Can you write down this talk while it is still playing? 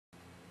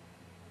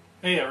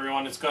Hey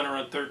everyone, it's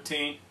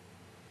Gunner13.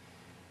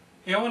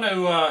 Hey, I want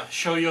to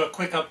show you a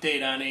quick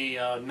update on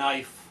a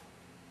knife.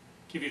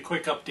 Give you a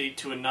quick update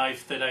to a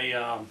knife that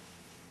I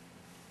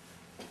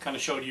kind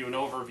of showed you an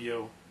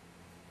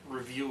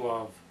review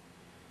of.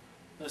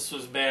 This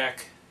was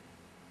back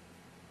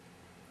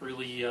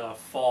really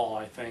fall,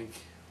 I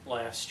think,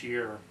 last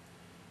year.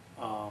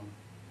 I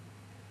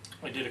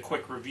did a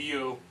quick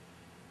review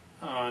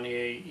on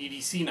a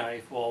EDC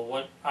knife. Well,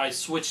 what I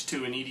switched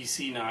to an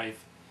EDC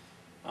knife.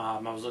 I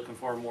was looking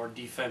for a more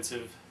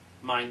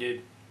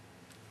defensive-minded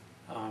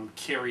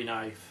carry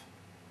knife,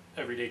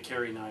 everyday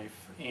carry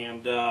knife,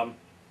 and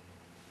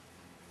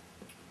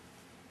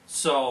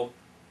so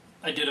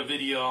I did a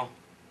video,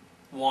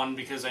 one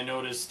because I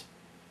noticed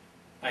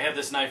I had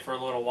this knife for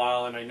a little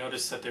while, and I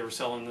noticed that they were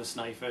selling this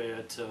knife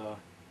at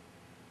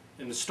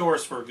in the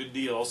stores for a good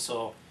deal.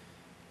 So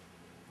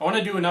I want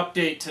to do an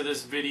update to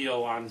this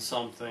video on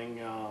something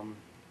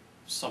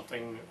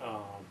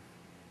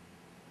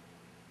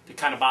that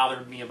kind of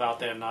bothered me about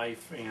that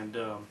knife, and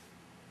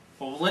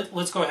well,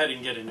 let's go ahead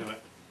and get into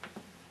it.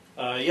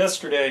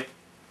 Yesterday,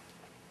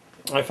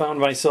 I found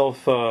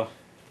myself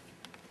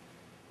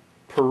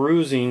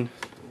perusing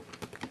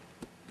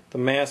the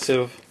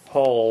massive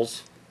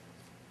halls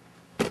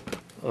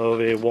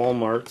of a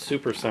Walmart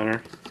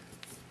supercenter,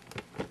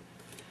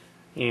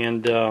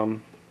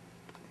 and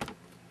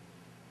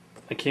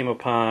I came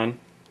upon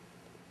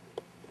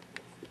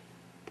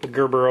the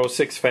Gerber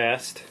 06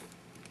 Fast,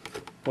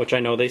 which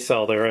I know they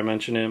sell there. I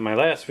mentioned it in my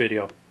last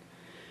video,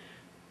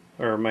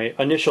 or my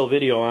initial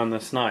video on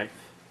this knife.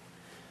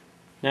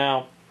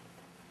 Now,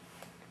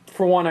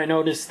 for one, I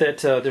noticed that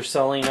they're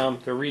selling them,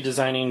 they're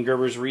redesigning,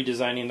 Gerber's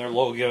redesigning their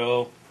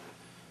logo.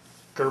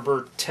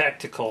 Gerber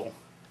Tactical.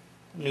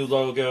 New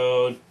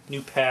logo,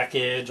 new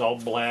package, all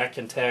black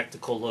and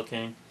tactical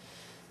looking,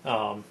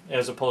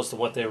 as opposed to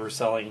what they were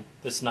selling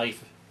this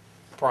knife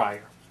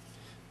prior.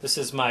 This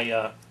is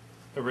my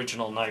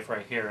original knife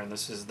right here, and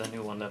this is the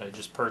new one that I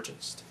just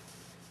purchased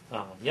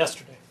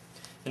yesterday.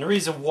 And the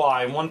reason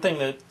why, one thing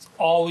that's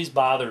always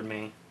bothered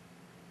me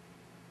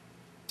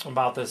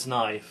about this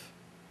knife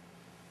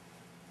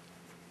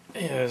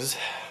is,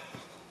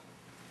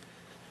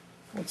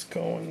 let's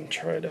go and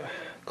try to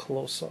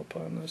close up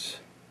on this.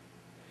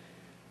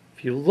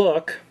 If you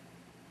look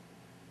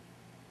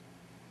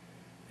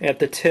at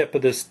the tip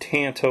of this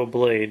Tanto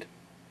blade,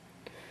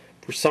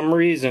 for some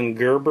reason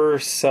Gerber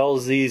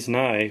sells these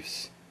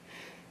knives.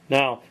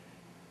 Now,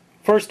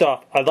 first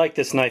off, I like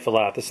this knife a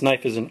lot. This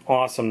knife is an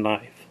awesome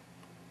knife.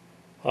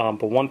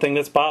 But one thing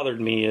that's bothered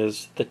me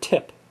is the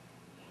tip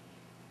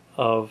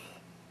of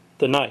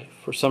the knife.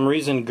 For some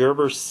reason,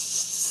 Gerber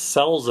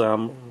sells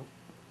them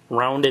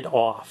rounded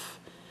off,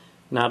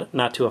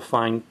 not to a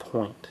fine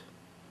point.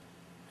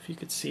 If you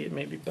could see it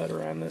maybe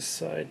better on this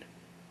side.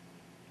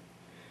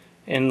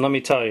 And let me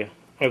tell you,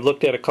 I've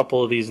looked at a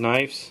couple of these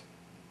knives.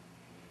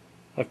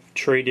 I've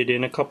traded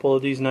in a couple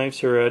of these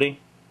knives already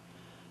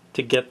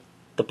to get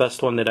the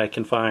best one that I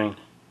can find.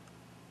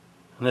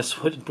 And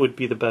this would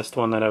be the best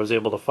one that I was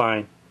able to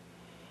find,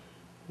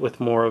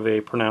 with more of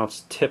a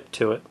pronounced tip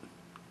to it.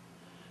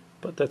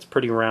 But that's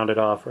pretty rounded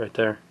off right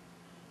there.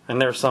 And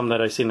there are some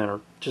that I've seen that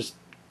are just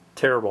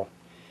terrible.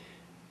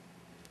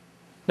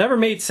 Never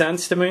made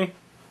sense to me,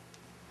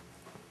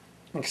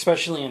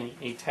 especially in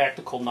a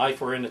tactical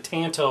knife or in a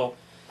Tanto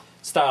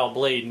style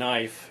blade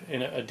knife,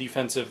 in a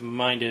defensive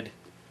minded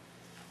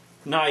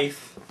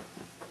knife.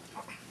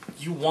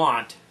 You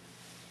want,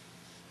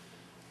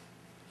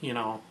 you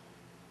know,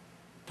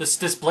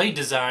 this blade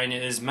design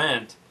is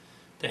meant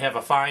to have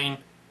a fine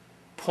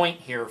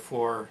point here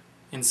for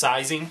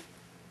incising.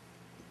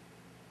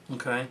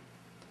 Okay,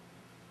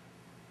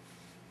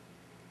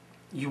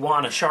 you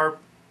want a sharp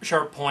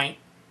point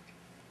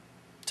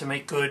to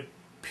make good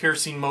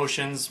piercing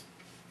motions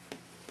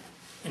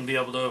and be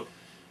able to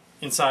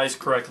incise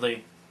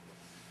correctly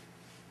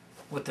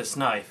with this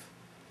knife,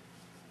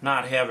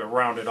 not have it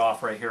rounded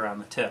off right here on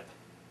the tip.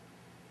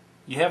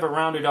 You have it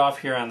rounded off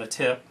here on the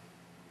tip,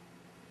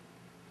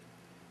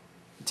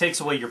 it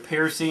takes away your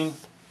piercing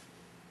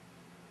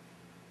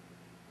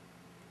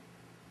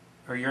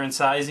or your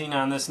incising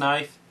on this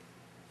knife.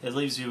 It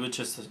leaves you with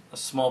just a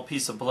small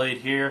piece of blade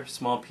here,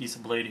 small piece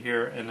of blade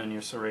here, and then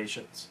your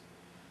serrations.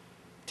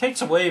 It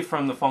takes away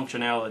from the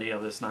functionality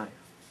of this knife,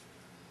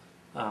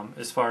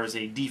 as far as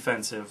a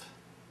defensive,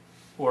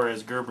 or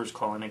as Gerber's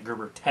calling it,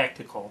 Gerber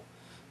Tactical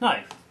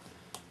knife.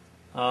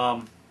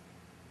 So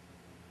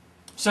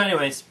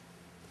anyways,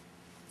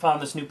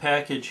 found this new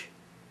package.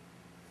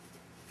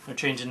 They're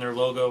changing their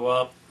logo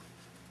up,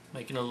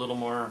 making it a little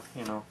more,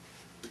 you know,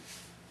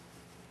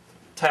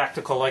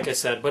 tactical, like I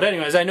said. But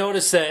anyways, I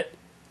noticed that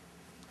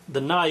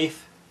the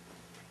knife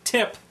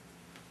tip,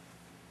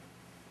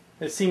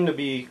 it seemed to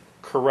be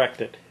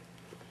corrected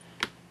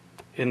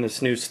in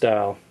this new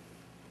style.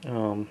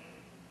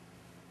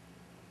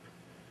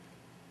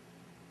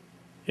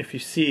 If you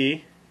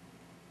see,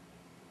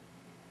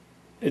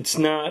 it's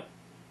not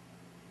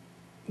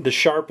the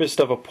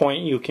sharpest of a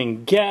point you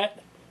can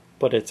get,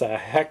 but it's a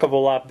heck of a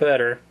lot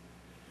better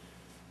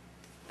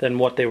than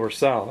what they were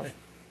selling.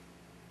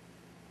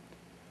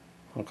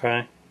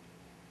 Okay?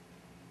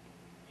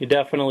 You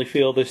definitely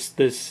feel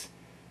this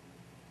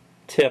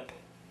tip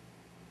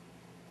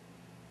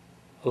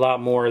a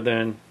lot more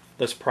than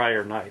this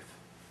prior knife.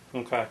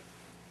 Okay?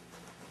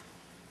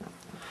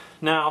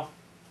 Now,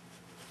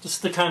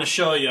 just to kind of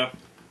show you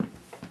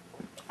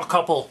a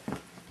couple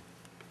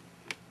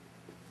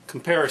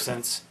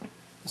comparisons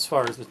as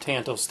far as the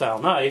Tanto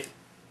style knife.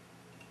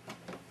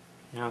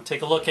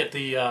 Take a look at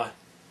the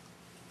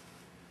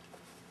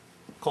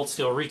Cold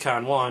Steel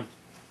Recon 1.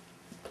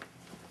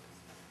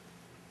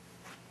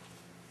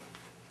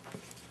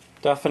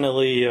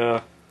 Definitely,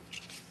 sorry,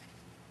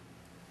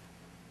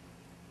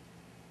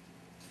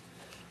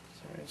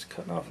 it's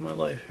cutting off my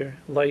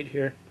light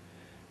here.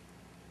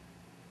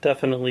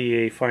 Definitely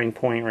a fine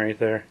point right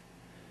there.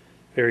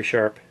 Very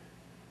sharp.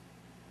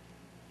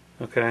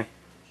 Okay.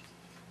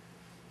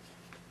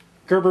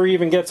 Gerber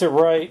even gets it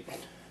right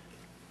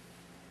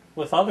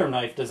with other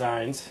knife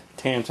designs,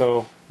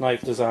 Tanto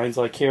knife designs,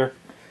 like here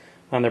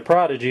on their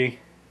Prodigy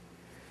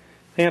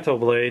Tanto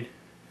blade.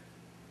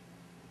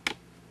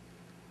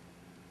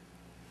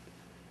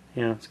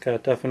 Yeah, it's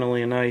got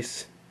definitely a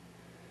nice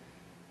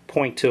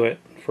point to it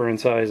for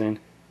incising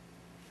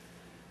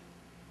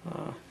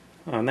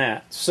on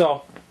that.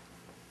 So,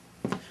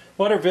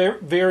 what are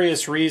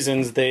various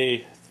reasons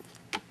they,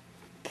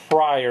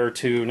 prior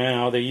to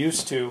now, they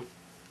used to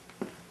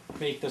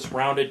make this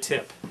rounded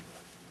tip?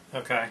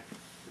 Okay.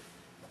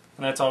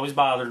 And that's always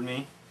bothered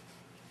me.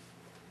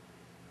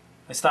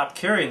 I stopped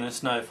carrying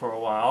this knife for a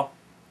while,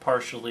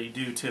 partially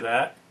due to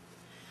that.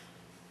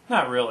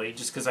 Not really,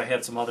 just because I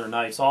had some other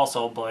knives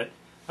also, but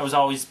I was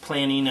always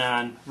planning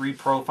on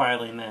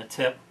reprofiling that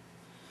tip.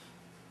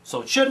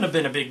 So it shouldn't have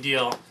been a big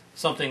deal,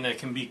 something that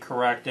can be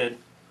corrected.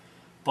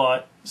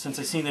 But since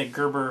I seen that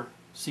Gerber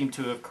seemed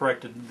to have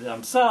corrected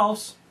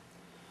themselves,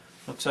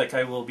 looks like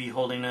I will be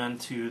holding on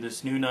to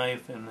this new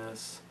knife, and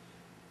this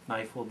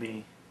knife will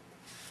be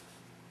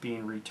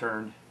being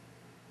returned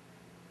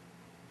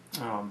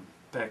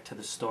back to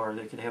the store.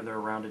 They could have their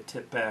rounded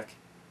tip back.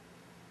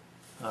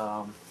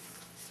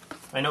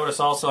 I notice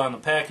also on the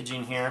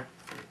packaging here,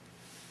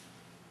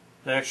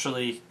 they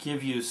actually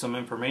give you some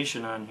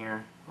information on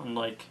here.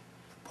 Unlike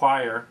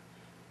prior,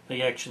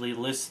 they actually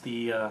list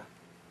the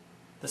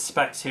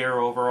specs here.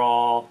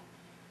 Overall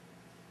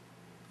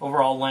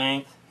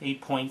length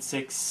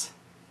 8.6,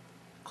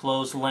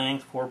 closed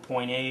length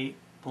 4.8,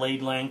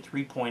 blade length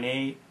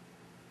 3.8,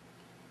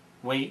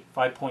 weight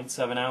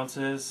 5.7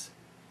 ounces,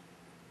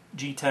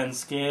 G10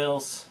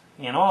 scales,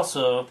 and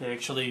also they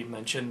actually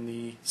mention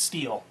the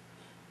steel,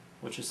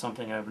 which is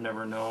something I've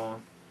never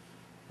known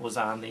was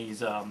on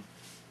these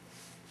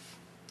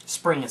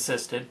spring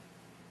assisted.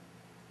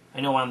 I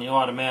know on the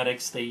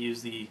automatics they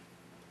use the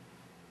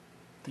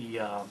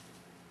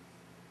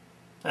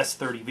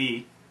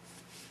S30V,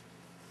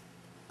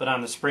 but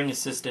on the spring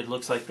assisted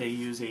looks like they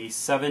use a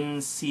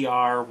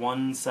 7CR17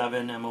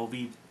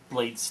 MOV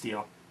blade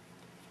steel.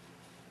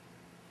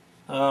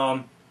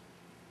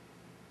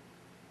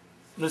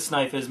 This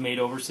knife is made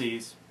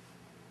overseas.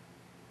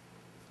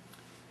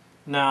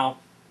 Now,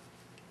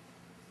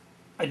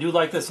 I do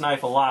like this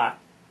knife a lot.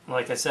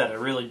 Like I said, I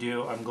really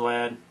do. I'm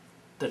glad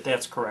that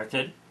that's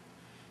corrected.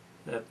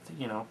 That,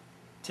 you know,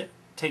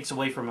 takes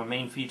away from a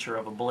main feature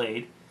of a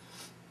blade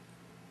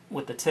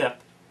with the tip.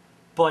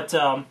 But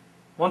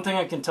one thing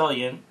I can tell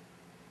you,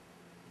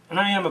 and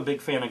I am a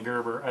big fan of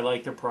Gerber. I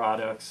like their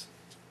products.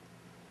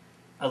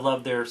 I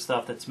love their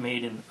stuff that's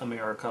made in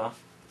America.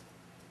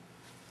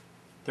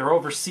 Their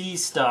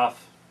overseas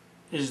stuff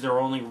is their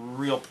only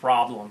real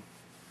problem.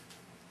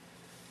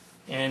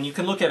 And you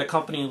can look at a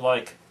company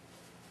like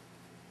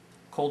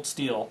Cold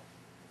Steel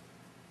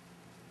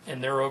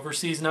and their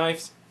overseas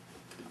knives.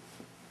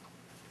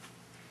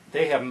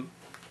 They have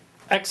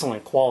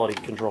excellent quality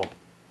control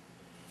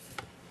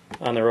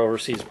on their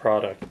overseas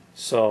product.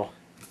 So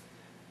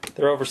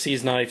their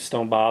overseas knives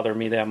don't bother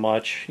me that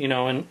much. You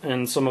know,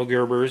 and some of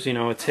Gerber's, you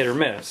know, it's hit or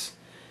miss.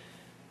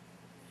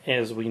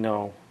 As we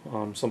know,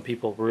 some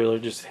people really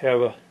just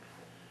have a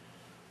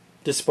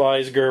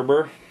despise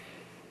Gerber,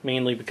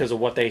 mainly because of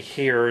what they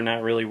hear,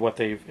 not really what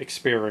they've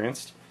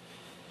experienced.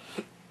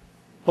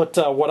 But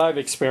what I've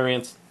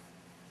experienced,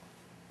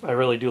 I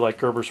really do like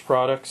Gerber's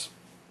products.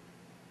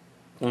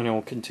 And I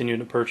will continue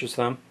to purchase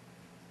them.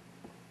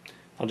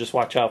 I'll just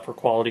watch out for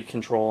quality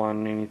control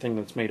on anything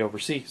that's made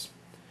overseas.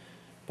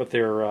 But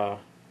their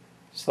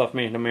stuff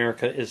made in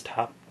America is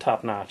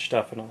top notch,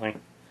 definitely.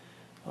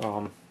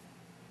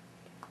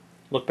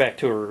 Look back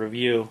to a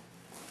review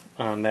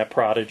on that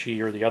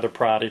Prodigy or the other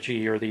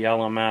Prodigy or the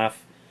LMF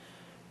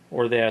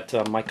or that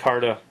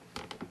micarta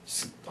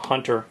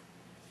Hunter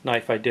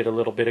knife I did a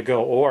little bit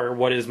ago. Or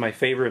what is my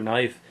favorite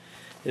knife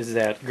is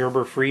that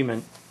Gerber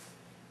Freeman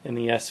in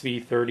the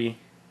SV30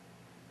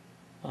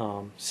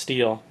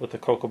 steel with the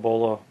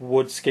Coca-Cola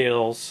wood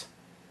scales.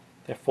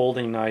 That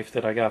folding knife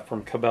that I got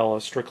from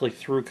Cabela's, strictly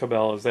through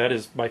Cabela's. That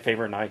is my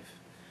favorite knife.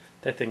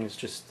 That thing is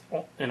just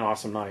an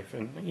awesome knife,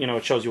 and you know,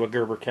 it shows you what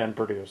Gerber can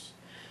produce.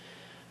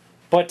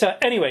 But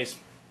anyways,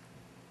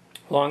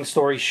 long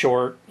story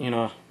short,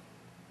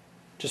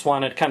 just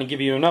wanted to kind of give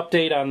you an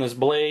update on this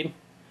blade.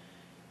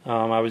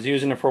 I was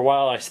using it for a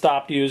while. I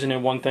stopped using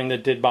it. One thing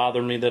that did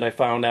bother me that I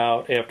found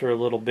out after a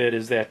little bit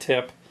is that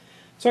tip.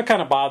 So it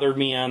kind of bothered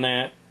me on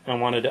that. I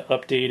wanted to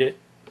update it,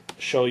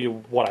 show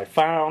you what I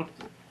found,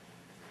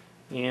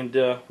 and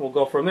we'll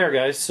go from there,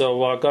 guys.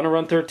 So Gonna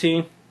Run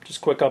 13, just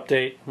quick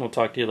update. We'll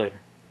talk to you later.